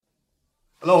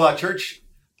Aloha, church.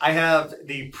 I have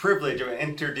the privilege of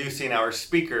introducing our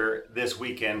speaker this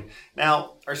weekend.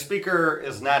 Now, our speaker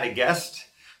is not a guest.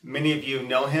 Many of you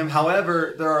know him.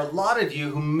 However, there are a lot of you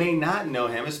who may not know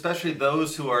him, especially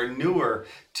those who are newer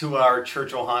to our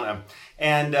Church Ohana.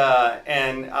 And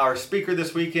our speaker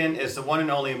this weekend is the one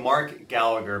and only Mark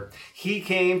Gallagher. He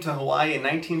came to Hawaii in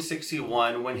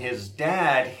 1961 when his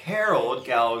dad, Harold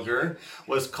Gallagher,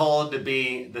 was called to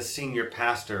be the senior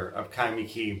pastor of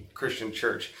Kaimuki Christian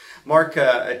Church. Mark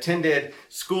attended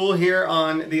school here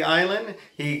on the island.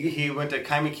 He went to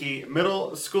Kaimuki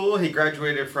Middle School. He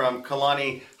graduated from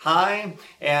Kalani High,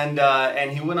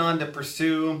 and he went on to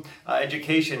pursue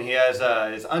education. He has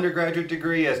his undergraduate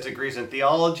degree, he has degrees in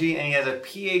theology, and he has a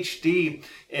PhD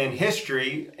in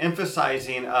history,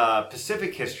 emphasizing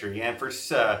Pacific history. And for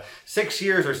 6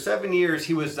 years or 7 years,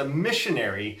 he was a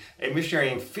missionary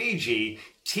in Fiji,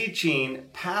 teaching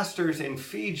pastors in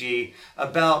Fiji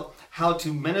about how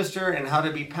to minister and how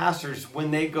to be pastors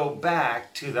when they go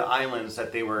back to the islands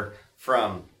that they were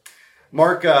from.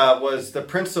 Mark was the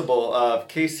principal of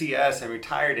KCS and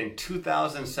retired in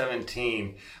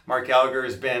 2017. Mark Gallagher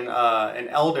has been an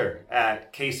elder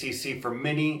at KCC for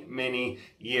many, many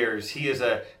years. He is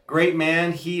a great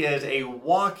man. He is a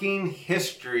walking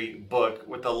history book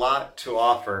with a lot to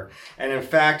offer. And in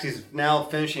fact, he's now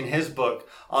finishing his book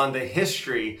on the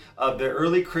history of the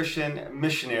early Christian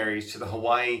missionaries to the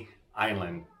Hawaii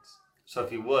Islands. So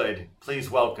if you would, please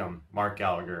welcome Mark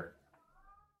Gallagher.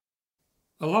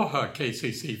 Aloha,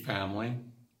 KCC family.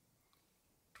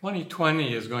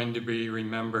 2020 is going to be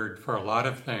remembered for a lot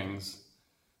of things,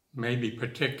 maybe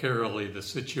particularly the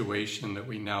situation that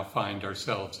we now find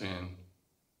ourselves in.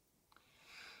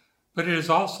 But it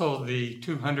is also the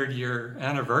 200-year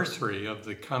anniversary of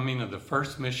the coming of the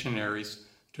first missionaries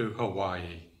to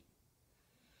Hawaii.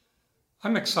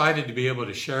 I'm excited to be able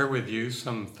to share with you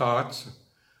some thoughts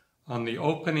on the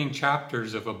opening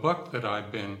chapters of a book that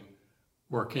I've been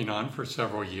working on for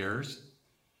several years,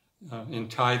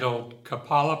 entitled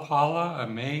Kapalapala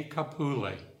Ame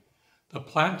Kapule, The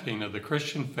Planting of the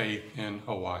Christian Faith in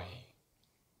Hawaii.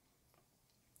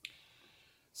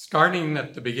 Starting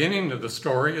at the beginning of the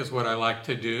story is what I like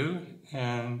to do,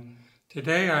 and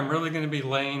today I'm really going to be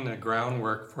laying the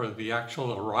groundwork for the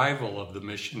actual arrival of the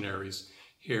missionaries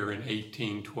here in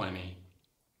 1820.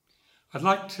 I'd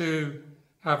like to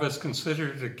have us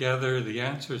consider together the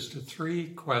answers to three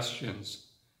questions.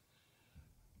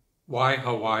 Why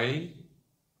Hawaii?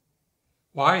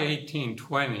 Why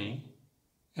 1820?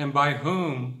 And by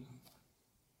whom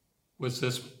was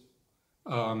this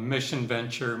mission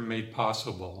venture made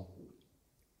possible?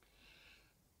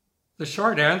 The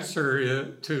short answer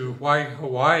to why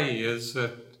Hawaii is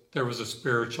that there was a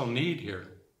spiritual need here.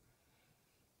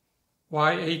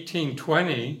 Why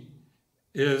 1820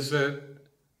 is that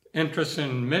interest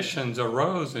in missions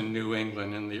arose in New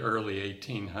England in the early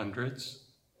 1800s.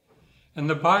 And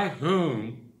the by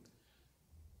whom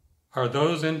are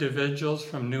those individuals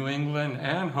from New England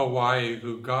and Hawaii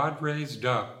who God raised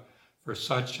up for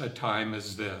such a time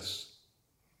as this.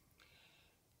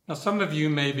 Now, some of you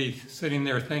may be sitting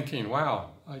there thinking, wow,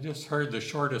 I just heard the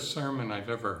shortest sermon I've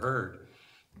ever heard.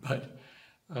 But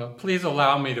please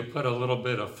allow me to put a little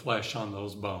bit of flesh on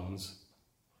those bones.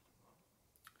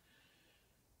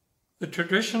 The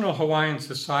traditional Hawaiian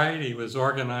society was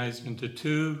organized into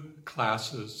two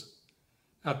classes.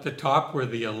 At the top were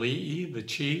the ali'i, the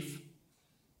chief,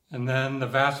 and then the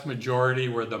vast majority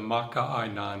were the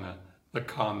maka'ainana, the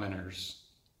commoners.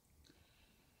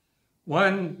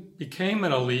 One became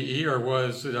an ali'i, or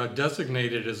was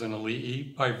designated as an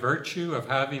ali'i, by virtue of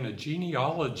having a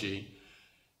genealogy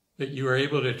that you were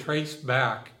able to trace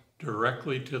back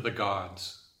directly to the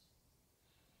gods.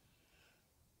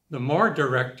 The more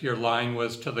direct your line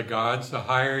was to the gods, the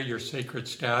higher your sacred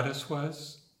status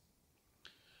was,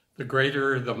 the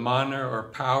greater the mana or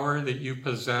power that you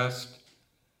possessed,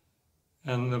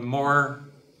 and the more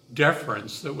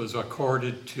deference that was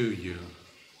accorded to you.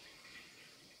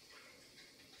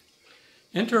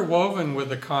 Interwoven with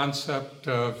the concept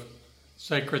of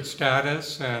sacred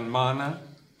status and mana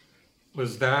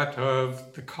was that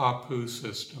of the kapu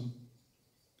system.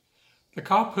 The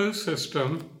kapu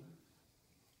system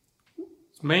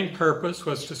main purpose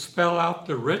was to spell out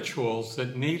the rituals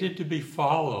that needed to be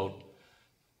followed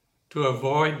to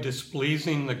avoid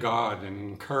displeasing the god and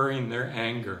incurring their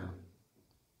anger.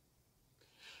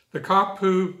 The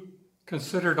kapu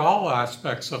considered all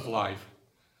aspects of life,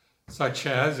 such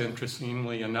as,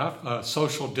 interestingly enough,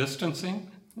 social distancing,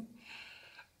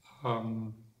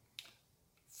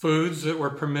 foods that were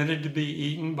permitted to be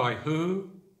eaten by who,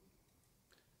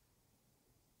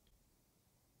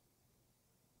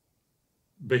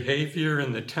 behavior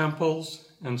in the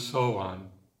temples, and so on.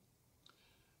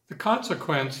 The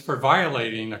consequence for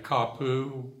violating a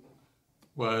kapu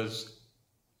was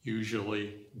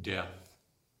usually death.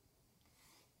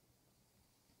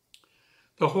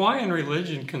 The Hawaiian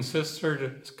religion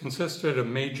consisted of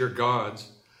major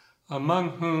gods,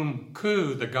 among whom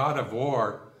Ku, the god of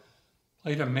war,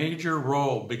 played a major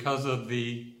role because of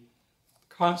the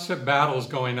constant battles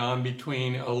going on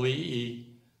between Ali'i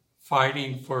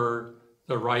fighting for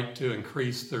the right to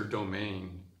increase their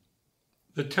domain.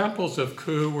 The temples of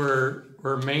Ku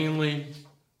were mainly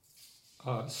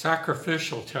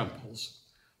sacrificial temples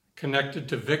connected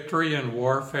to victory in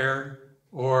warfare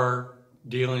or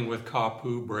dealing with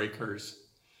kapu breakers.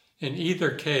 In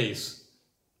either case,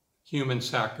 human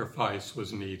sacrifice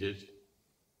was needed.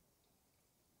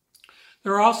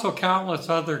 There are also countless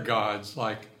other gods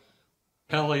like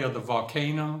Pele of the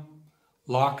volcano,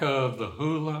 Laka of the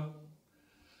hula,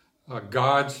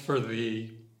 gods for the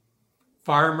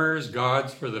farmers,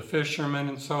 gods for the fishermen,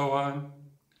 and so on.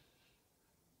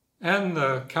 And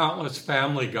the countless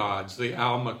family gods, the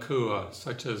Aumakua,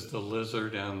 such as the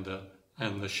lizard and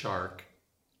the shark.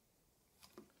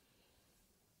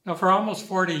 Now, for almost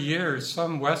 40 years,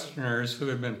 some Westerners who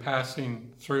had been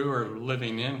passing through or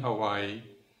living in Hawaii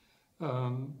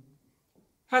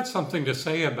had something to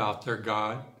say about their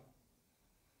God,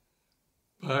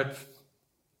 but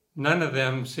none of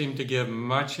them seemed to give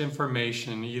much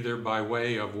information, either by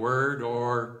way of word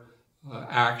or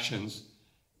actions,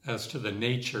 as to the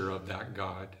nature of that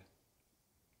God.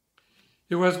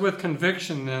 It was with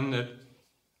conviction then that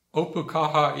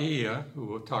Opukahaia, who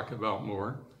we'll talk about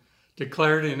more,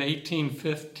 declared in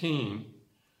 1815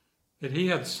 that he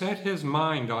had set his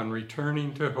mind on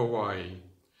returning to Hawaii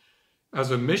as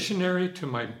a missionary to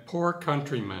my poor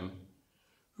countrymen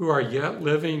who are yet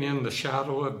living in the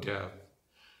shadow of death,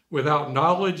 without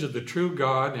knowledge of the true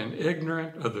God and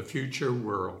ignorant of the future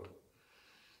world.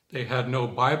 They had no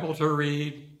Bible to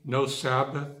read, no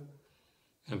Sabbath,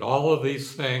 and all of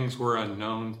these things were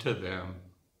unknown to them.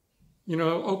 You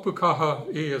know,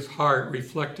 Opukaha'ia's heart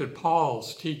reflected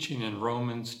Paul's teaching in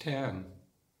Romans 10.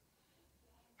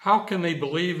 How can they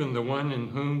believe in the one in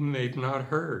whom they've not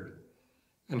heard?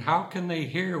 And how can they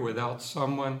hear without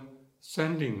someone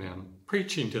sending them,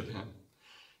 preaching to them?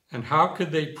 And how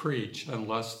could they preach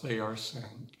unless they are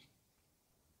sent?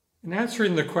 In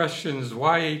answering the questions,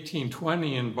 why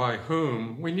 1820 and by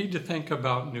whom, we need to think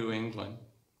about New England.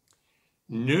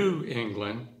 New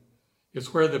England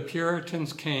is where the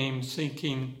Puritans came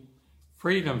seeking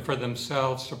freedom for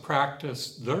themselves to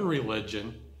practice their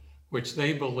religion, which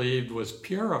they believed was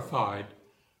purified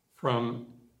from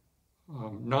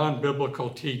non-biblical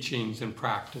teachings and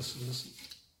practices.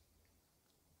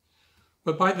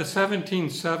 But by the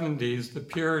 1770s, the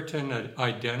Puritan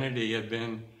identity had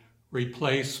been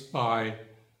replaced by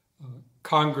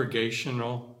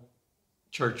congregational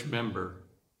church member.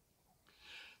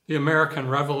 The American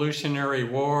Revolutionary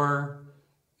War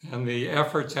and the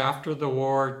efforts after the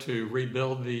war to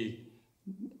rebuild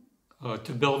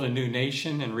to build a new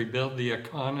nation and rebuild the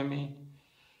economy,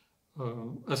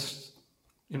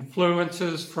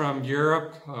 influences from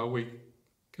Europe, we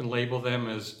can label them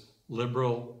as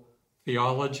liberal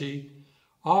theology,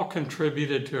 all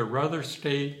contributed to a rather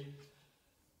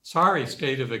sorry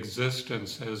state of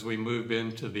existence as we move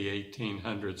into the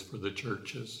 1800s for the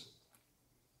churches.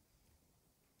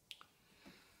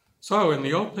 So in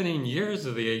the opening years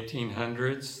of the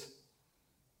 1800s,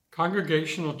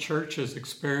 congregational churches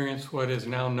experienced what is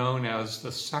now known as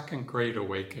the Second Great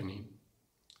Awakening.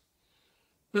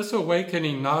 This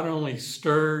awakening not only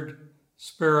stirred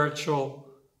spiritual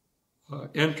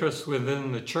interest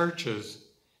within the churches,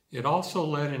 it also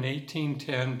led in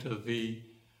 1810 to the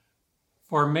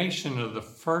formation of the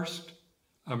first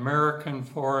American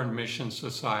Foreign Mission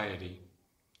Society.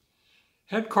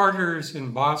 Headquarters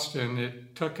in Boston,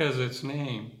 it took as its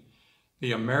name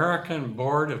the American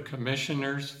Board of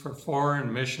Commissioners for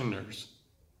Foreign Missioners.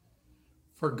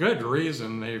 For good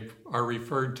reason, they are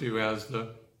referred to as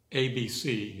the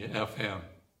ABC-FM.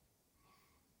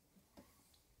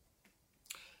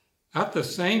 At the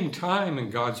same time,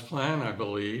 in God's plan, I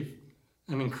believe,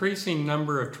 an increasing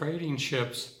number of trading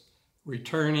ships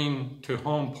returning to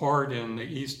home port in the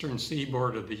eastern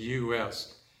seaboard of the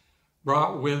U.S.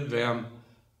 brought with them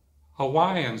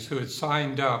Hawaiians who had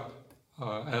signed up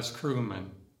as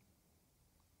crewmen.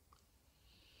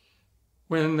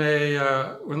 When they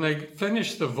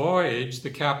finished the voyage, the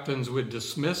captains would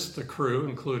dismiss the crew,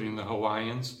 including the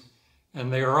Hawaiians,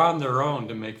 and they are on their own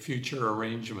to make future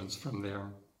arrangements from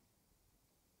there.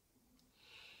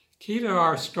 Key to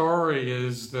our story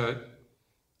is that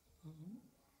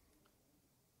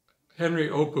Henry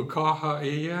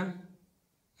Opukahaia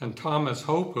and Thomas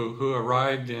Hopu, who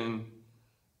arrived in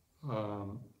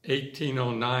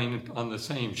 1809 on the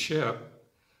same ship,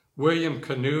 William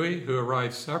Kanui, who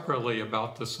arrived separately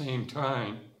about the same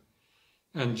time,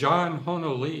 and John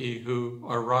Honolii, who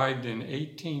arrived in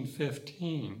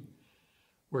 1815,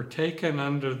 were taken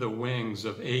under the wings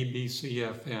of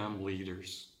ABCFM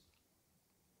leaders.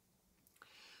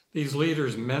 These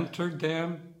leaders mentored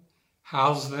them,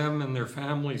 housed them in their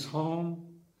family's home,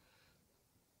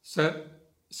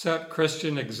 set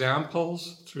Christian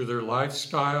examples through their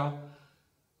lifestyle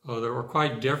that were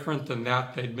quite different than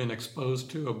that they'd been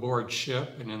exposed to aboard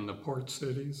ship and in the port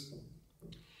cities,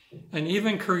 and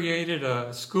even created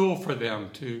a school for them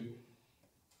to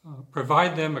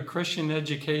provide them a Christian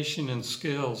education and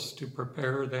skills to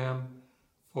prepare them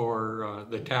for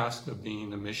the task of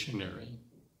being a missionary.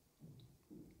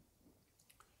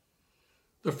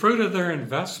 The fruit of their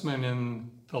investment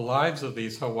in the lives of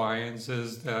these Hawaiians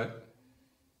is that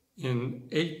in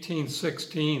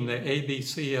 1816, the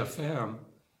ABCFM,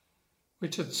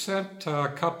 which had sent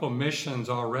a couple missions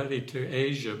already to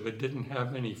Asia but didn't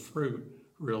have any fruit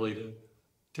really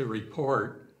to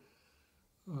report,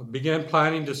 began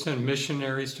planning to send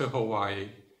missionaries to Hawaii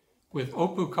with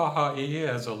Opukahaia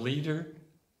as a leader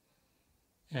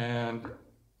and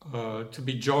to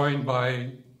be joined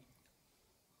by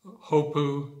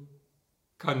Hopu,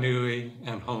 Kanui,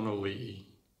 and Honolii.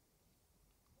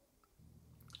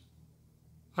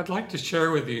 I'd like to share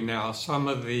with you now some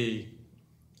of the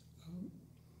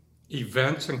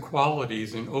events and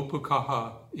qualities in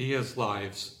Opukahaia's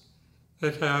lives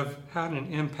that have had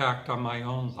an impact on my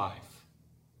own life.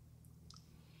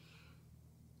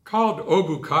 Called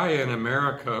Obukaya in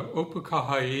America,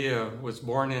 Opukahaia was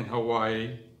born in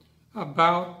Hawaii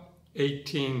about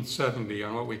 1870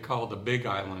 on what we call the Big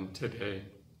Island today.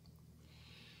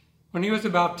 When he was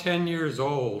about 10 years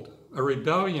old, a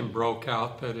rebellion broke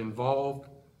out that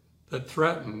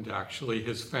threatened actually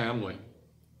his family.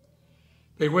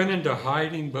 They went into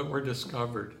hiding but were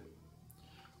discovered.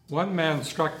 One man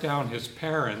struck down his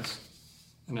parents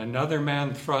and another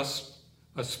man thrust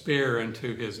a spear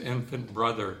into his infant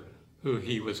brother who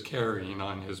he was carrying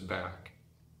on his back.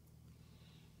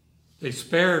 They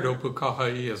spared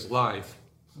Opukahaia's life.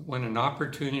 When an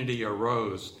opportunity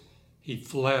arose, he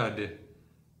fled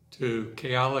to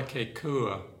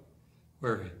Kealakekua,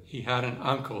 where he had an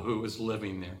uncle who was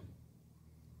living there.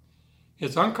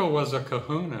 His uncle was a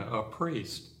kahuna, a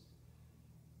priest.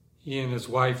 He and his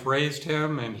wife raised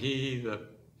him, and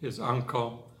his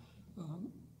uncle,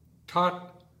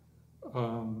 taught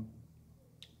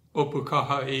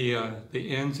Opukahaia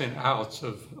the ins and outs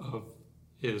of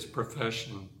his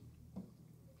profession.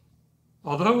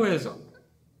 Although his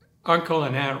uncle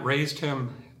and aunt raised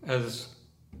him as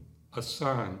a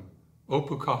son,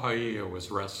 Opukahaia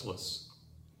was restless.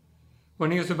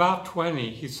 When he was about 20,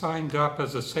 he signed up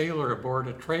as a sailor aboard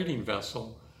a trading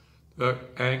vessel that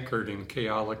anchored in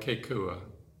Kealakekua.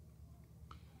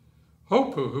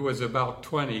 Hopu, who was about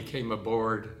 20, came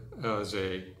aboard as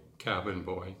a cabin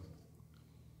boy.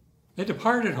 They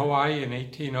departed Hawaii in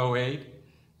 1808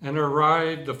 and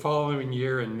arrived the following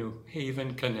year in New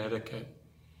Haven, Connecticut,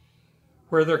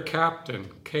 where their captain,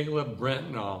 Caleb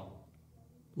Brentnall,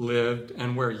 lived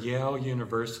and where Yale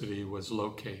University was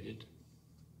located.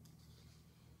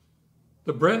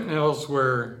 The Brentnalls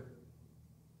were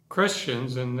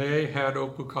Christians, and they had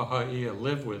Opukahaia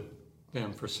live with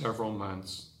them for several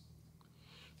months.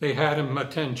 They had him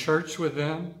attend church with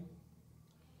them,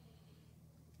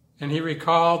 and he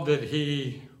recalled that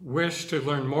he wished to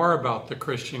learn more about the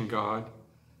Christian God,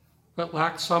 but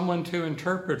lacked someone to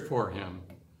interpret for him,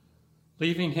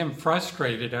 leaving him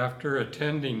frustrated after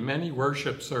attending many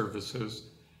worship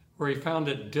services where he found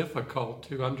it difficult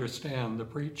to understand the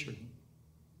preacher.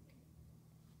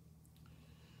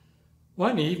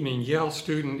 One evening, Yale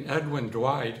student Edwin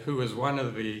Dwight, who was one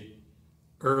of the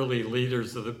early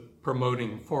leaders of the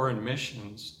promoting foreign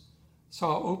missions,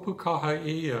 saw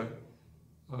Opukahaia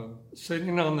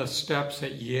sitting on the steps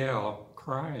at Yale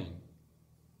crying.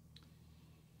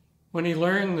 When he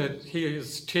learned that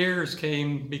his tears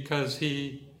came because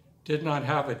he did not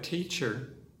have a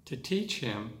teacher to teach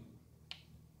him,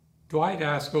 Dwight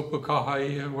asked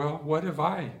Opukahaia, "Well, what if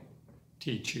I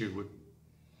teach you?"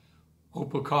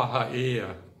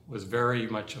 Opukahaia was very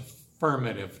much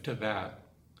affirmative to that.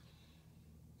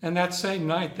 And that same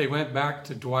night, they went back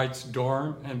to Dwight's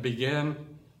dorm and began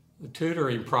the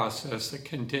tutoring process that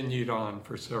continued on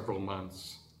for several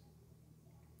months.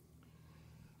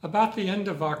 About the end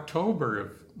of October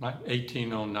of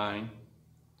 1809,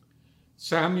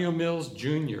 Samuel Mills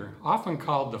Jr., often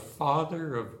called the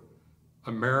father of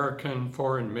American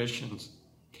Foreign Missions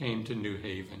came to New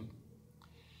Haven.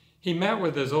 He met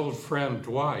with his old friend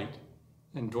Dwight,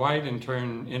 and Dwight in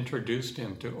turn introduced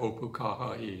him to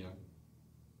Opukahaia.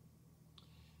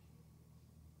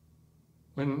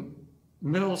 When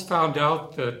Mills found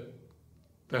out that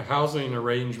the housing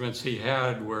arrangements he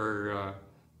had were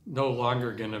no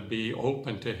longer going to be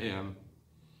open to him,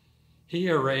 he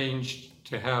arranged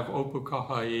to have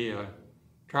Opukahaia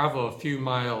travel a few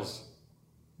miles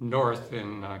north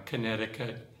in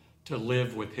Connecticut to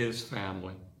live with his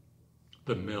family,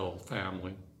 the Mill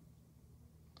family.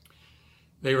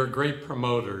 They were great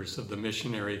promoters of the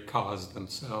missionary cause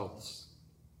themselves.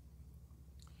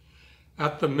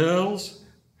 At the Mills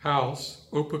house,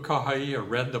 Opukahaia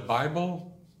read the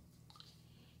Bible.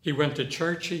 He went to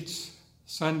church each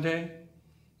Sunday,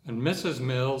 and Mrs.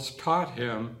 Mills taught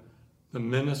him the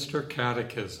minister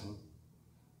catechism.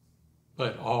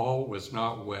 But all was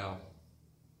not well.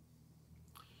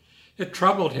 It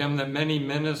troubled him that many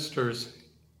ministers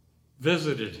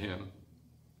visited him.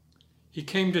 He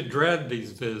came to dread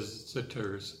these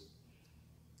visitors,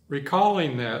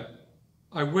 recalling that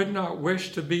I would not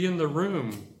wish to be in the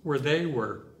room where they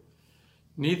were.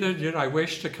 Neither did I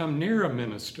wish to come near a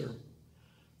minister,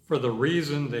 for the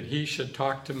reason that he should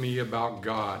talk to me about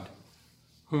God,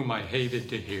 whom I hated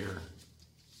to hear.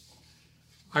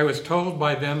 I was told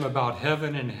by them about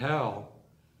heaven and hell,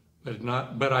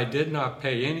 but I did not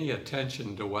pay any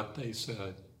attention to what they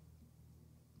said.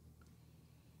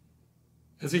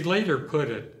 As he later put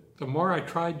it, the more I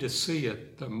tried to see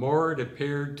it, the more it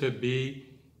appeared to be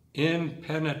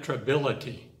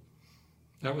impenetrability.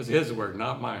 That was his word,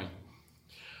 not mine.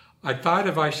 I thought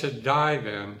if I should die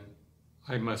then,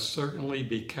 I must certainly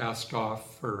be cast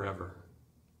off forever.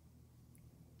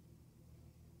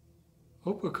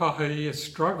 Opukahaia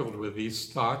struggled with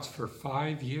these thoughts for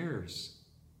 5 years.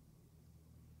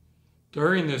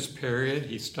 During this period,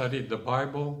 he studied the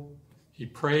Bible, he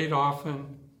prayed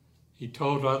often, he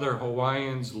told other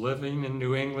Hawaiians living in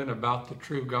New England about the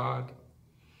true God.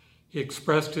 He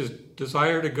expressed his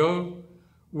desire to go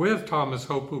with Thomas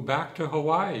Hopu back to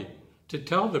Hawaii to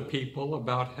tell the people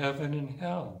about heaven and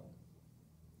hell.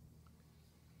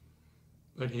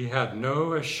 But he had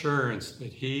no assurance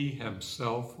that he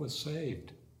himself was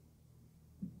saved.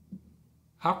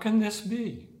 How can this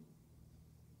be?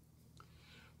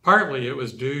 Partly it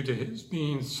was due to his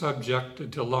being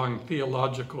subjected to long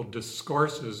theological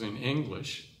discourses in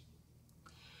English.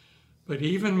 But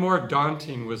even more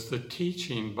daunting was the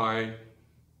teaching by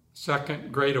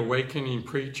Second Great Awakening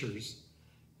preachers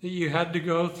that you had to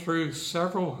go through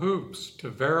several hoops to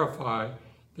verify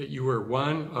that you were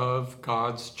one of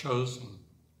God's chosen.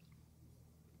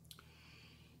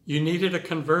 You needed a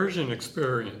conversion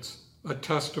experience, a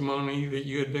testimony that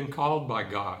you had been called by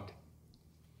God.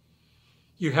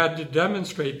 You had to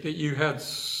demonstrate that you had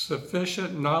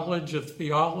sufficient knowledge of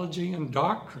theology and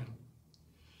doctrine.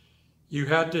 You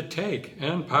had to take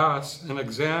and pass an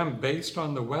exam based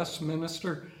on the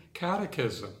Westminster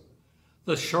Catechism,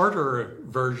 the shorter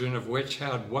version of which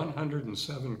had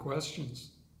 107 questions.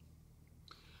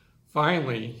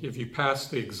 Finally, if you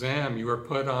passed the exam, you were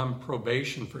put on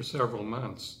probation for several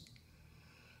months.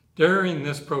 During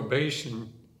this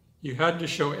probation, you had to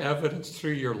show evidence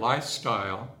through your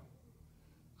lifestyle,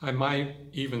 I might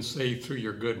even say through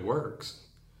your good works,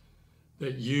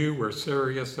 that you were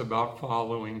serious about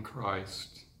following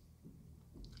Christ.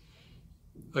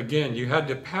 Again, you had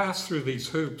to pass through these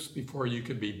hoops before you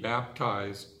could be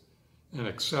baptized and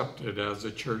accepted as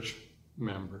a church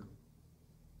member.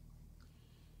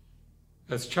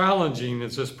 As challenging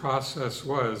as this process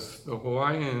was, the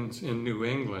Hawaiians in New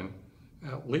England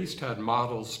at least had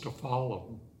models to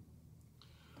follow.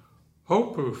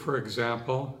 Hopu, for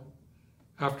example,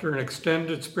 after an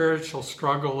extended spiritual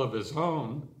struggle of his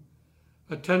own,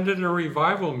 attended a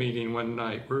revival meeting one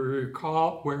night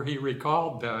where he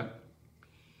recalled that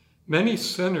many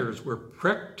sinners were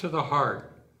pricked to the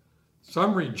heart,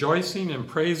 some rejoicing and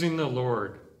praising the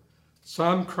Lord,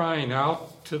 some crying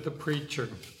out to the preacher.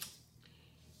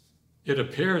 It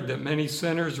appeared that many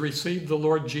sinners received the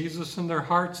Lord Jesus in their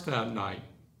hearts that night.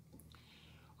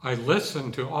 I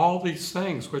listened to all these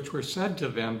things which were said to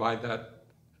them by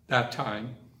that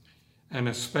time, and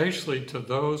especially to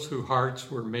those whose hearts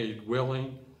were made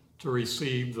willing to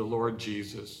receive the Lord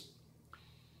Jesus.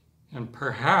 And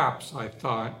perhaps, I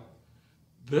thought,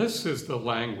 this is the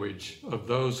language of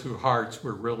those whose hearts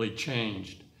were really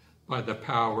changed by the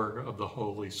power of the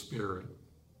Holy Spirit.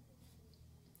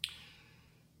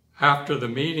 After the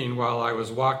meeting, while I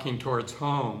was walking towards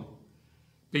home,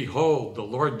 behold, the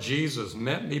Lord Jesus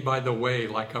met me by the way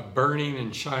like a burning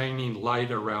and shining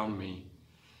light around me.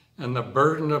 and the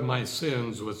burden of my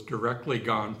sins was directly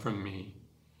gone from me.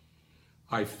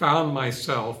 I found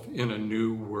myself in a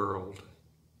new world.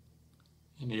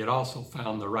 And he had also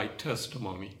found the right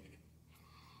testimony.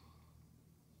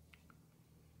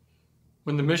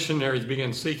 When the missionaries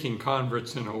began seeking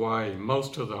converts in Hawaii,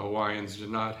 most of the Hawaiians did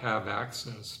not have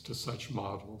access to such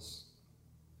models.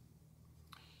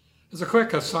 As a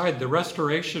quick aside, the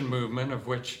Restoration movement, of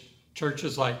which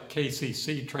churches like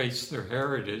KCC trace their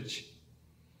heritage,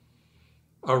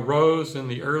 arose in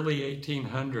the early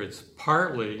 1800s,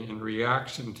 partly in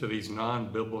reaction to these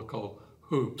non-biblical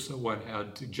hoops that one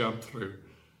had to jump through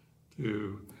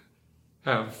to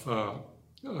have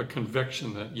a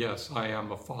conviction that, yes, I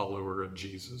am a follower of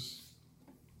Jesus.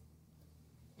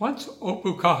 Once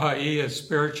Opukaha'ia's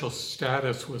spiritual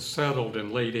status was settled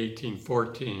in late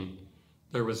 1814,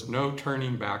 there was no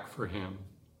turning back for him.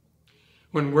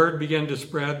 When word began to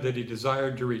spread that he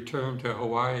desired to return to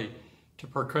Hawaii to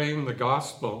proclaim the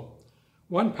gospel,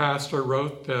 one pastor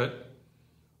wrote that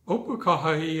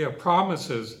Opukaha'ia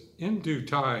promises in due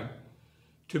time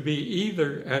to be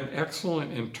either an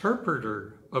excellent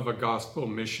interpreter of a gospel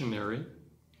missionary,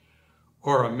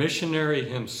 or a missionary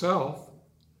himself,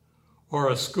 or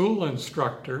a school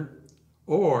instructor,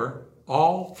 or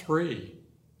all three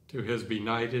to his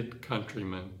benighted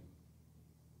countrymen.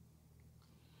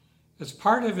 As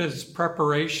part of his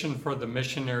preparation for the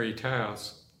missionary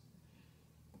task,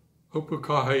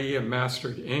 Opukaha'ia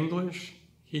mastered English,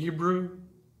 Hebrew,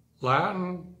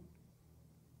 Latin,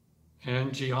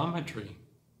 and geometry.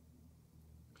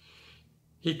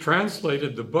 He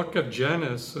translated the book of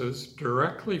Genesis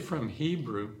directly from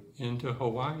Hebrew into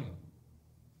Hawaiian.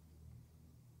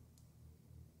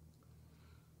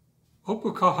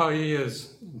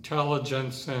 Opukaha'ia's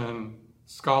intelligence and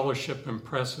scholarship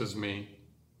impresses me,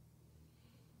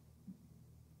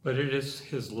 but it is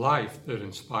his life that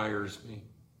inspires me.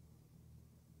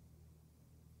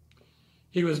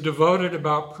 He was devoted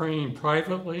about praying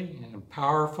privately and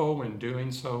powerful when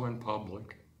doing so in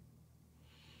public.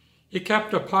 He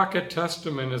kept a pocket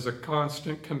testament as a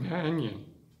constant companion.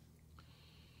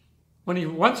 When he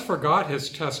once forgot his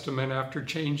testament after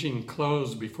changing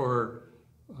clothes before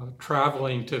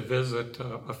traveling to visit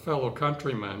a fellow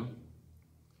countryman,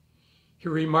 he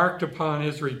remarked upon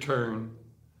his return,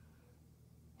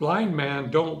 "Blind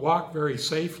man don't walk very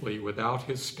safely without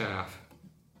his staff."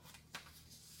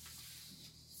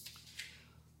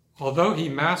 Although he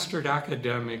mastered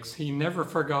academics, he never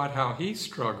forgot how he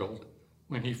struggled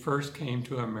when he first came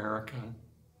to America.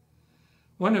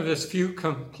 One of his few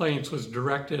complaints was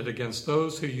directed against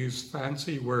those who used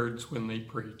fancy words when they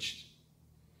preached.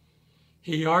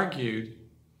 He argued,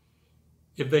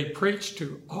 if they preach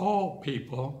to all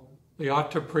people, they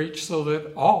ought to preach so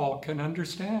that all can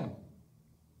understand.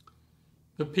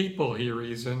 The people, he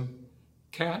reasoned,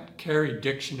 can't carry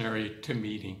dictionary to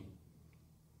meeting.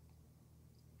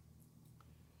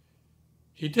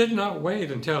 He did not wait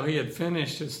until he had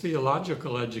finished his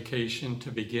theological education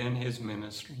to begin his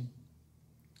ministry.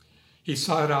 He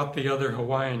sought out the other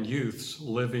Hawaiian youths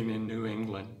living in New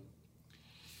England.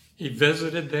 He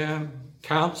visited them,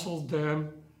 counseled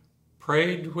them,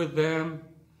 prayed with them,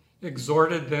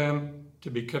 exhorted them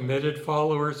to be committed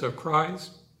followers of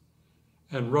Christ,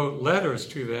 and wrote letters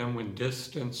to them when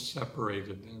distance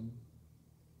separated them.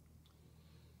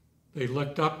 They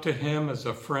looked up to him as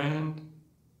a friend,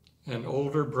 an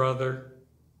older brother,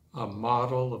 a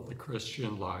model of the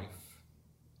Christian life.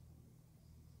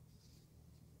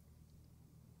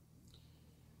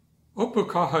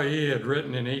 Opukaha'ia had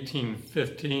written in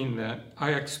 1815 that,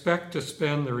 "I expect to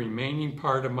spend the remaining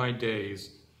part of my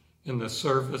days in the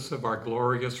service of our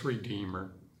glorious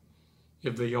Redeemer,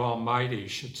 if the Almighty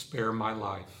should spare my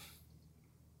life."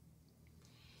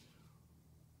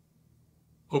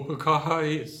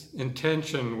 Opukaha'ia's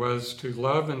intention was to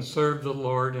love and serve the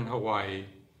Lord in Hawaii,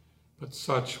 but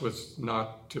such was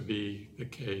not to be the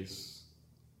case.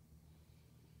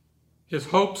 His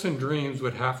hopes and dreams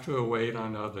would have to await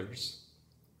on others.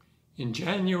 In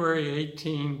January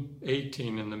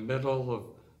 1818, in the middle of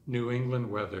New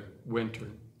England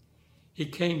winter, he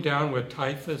came down with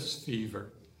typhus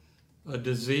fever, a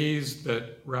disease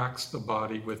that racks the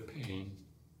body with pain.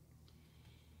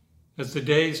 As the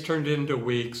days turned into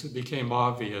weeks, it became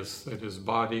obvious that his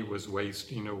body was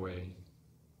wasting away.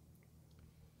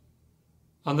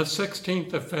 On the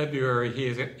 16th of February,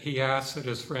 he asked that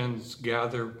his friends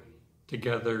gather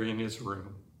together in his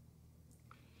room.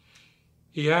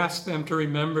 He asked them to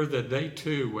remember that they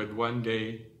too would one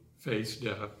day face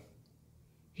death.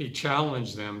 He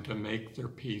challenged them to make their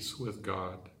peace with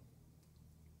God.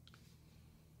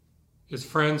 His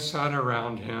friends sat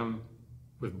around him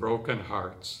with broken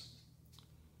hearts.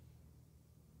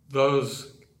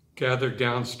 Those gathered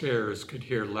downstairs could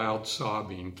hear loud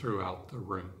sobbing throughout the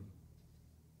room.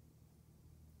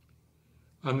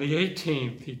 On the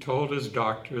 18th, he told his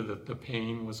doctor that the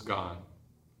pain was gone.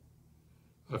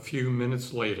 A few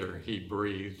minutes later, he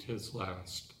breathed his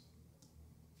last.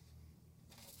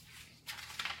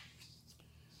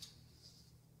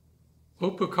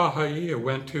 Opukahaia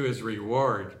went to his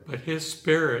reward, but his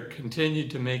spirit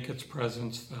continued to make its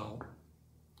presence felt.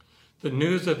 The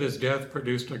news of his death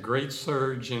produced a great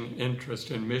surge in interest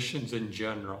in missions in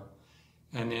general,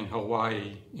 and in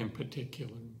Hawaii in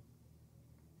particular.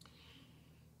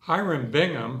 Hiram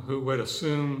Bingham, who would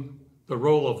assume the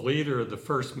role of leader of the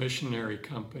first missionary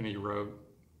company, wrote,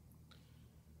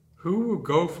 "Who will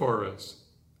go for us?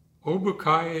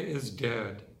 Obukaya is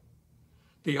dead.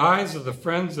 The eyes of the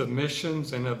friends of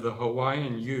missions and of the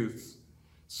Hawaiian youth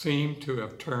seem to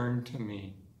have turned to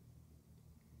me."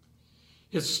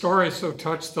 His story so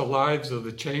touched the lives of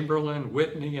the Chamberlain,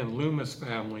 Whitney, and Loomis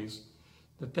families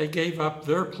that they gave up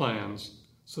their plans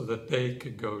so that they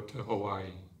could go to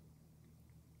Hawaii.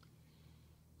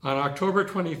 On October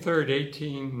 23,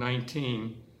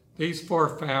 1819, these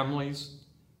 4 families,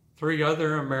 3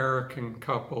 other American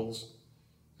couples,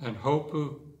 and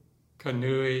Hopu,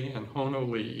 Kanui, and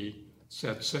Honolii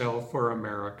set sail for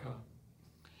America.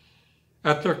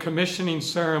 At their commissioning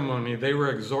ceremony, they were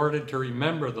exhorted to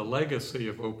remember the legacy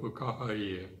of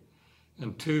Opukahaia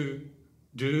and to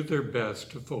do their best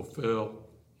to fulfill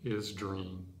his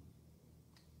dream.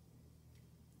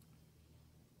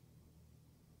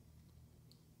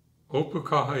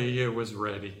 Opukahaia was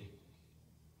ready.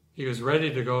 He was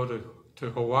ready to go to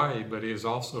Hawaii, but he was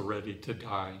also ready to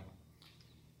die.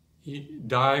 He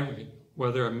died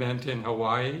whether it meant in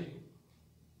Hawaii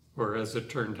or, as it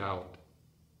turned out,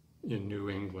 in New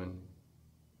England.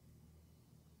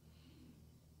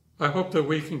 I hope that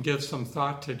we can give some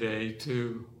thought today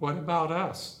to what about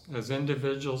us as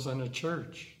individuals in a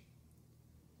church?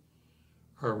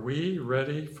 Are we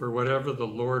ready for whatever the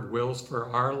Lord wills for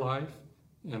our life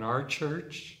in our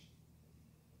church?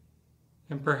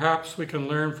 And perhaps we can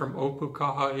learn from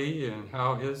Opukahaia and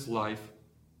how his life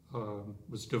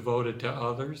was devoted to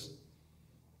others.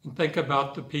 And think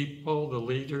about the people, the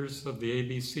leaders of the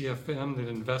ABCFM that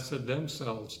invested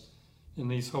themselves in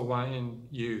these Hawaiian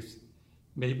youth.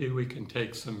 Maybe we can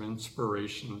take some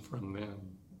inspiration from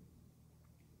them.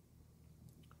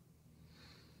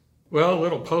 Well, a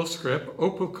little postscript.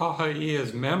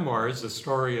 Opukahaia's memoirs, the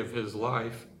story of his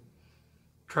life,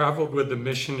 traveled with the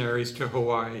missionaries to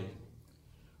Hawaii.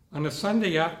 On a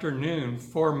Sunday afternoon,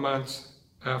 4 months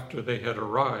after they had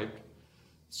arrived,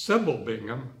 Sybil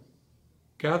Bingham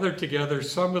gathered together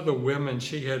some of the women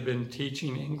she had been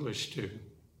teaching English to.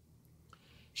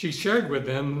 She shared with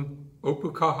them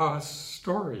Opukaha's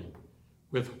story,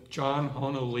 with John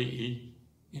Honolii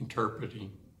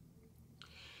interpreting.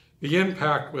 The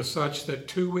impact was such that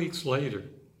 2 weeks later,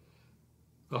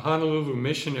 the Honolulu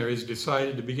missionaries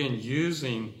decided to begin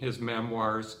using his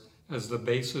memoirs as the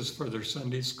basis for their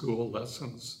Sunday school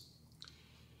lessons.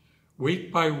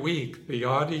 Week by week, the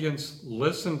audience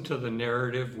listened to the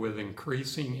narrative with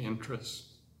increasing interest.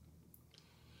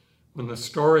 When the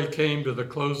story came to the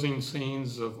closing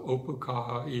scenes of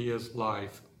Opukahaia's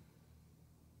life,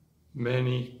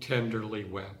 many tenderly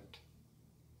wept.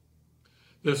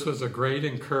 This was a great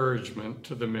encouragement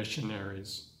to the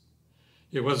missionaries.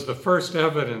 It was the first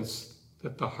evidence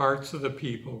that the hearts of the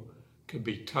people could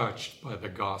be touched by the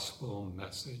gospel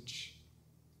message.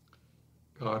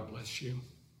 God bless you.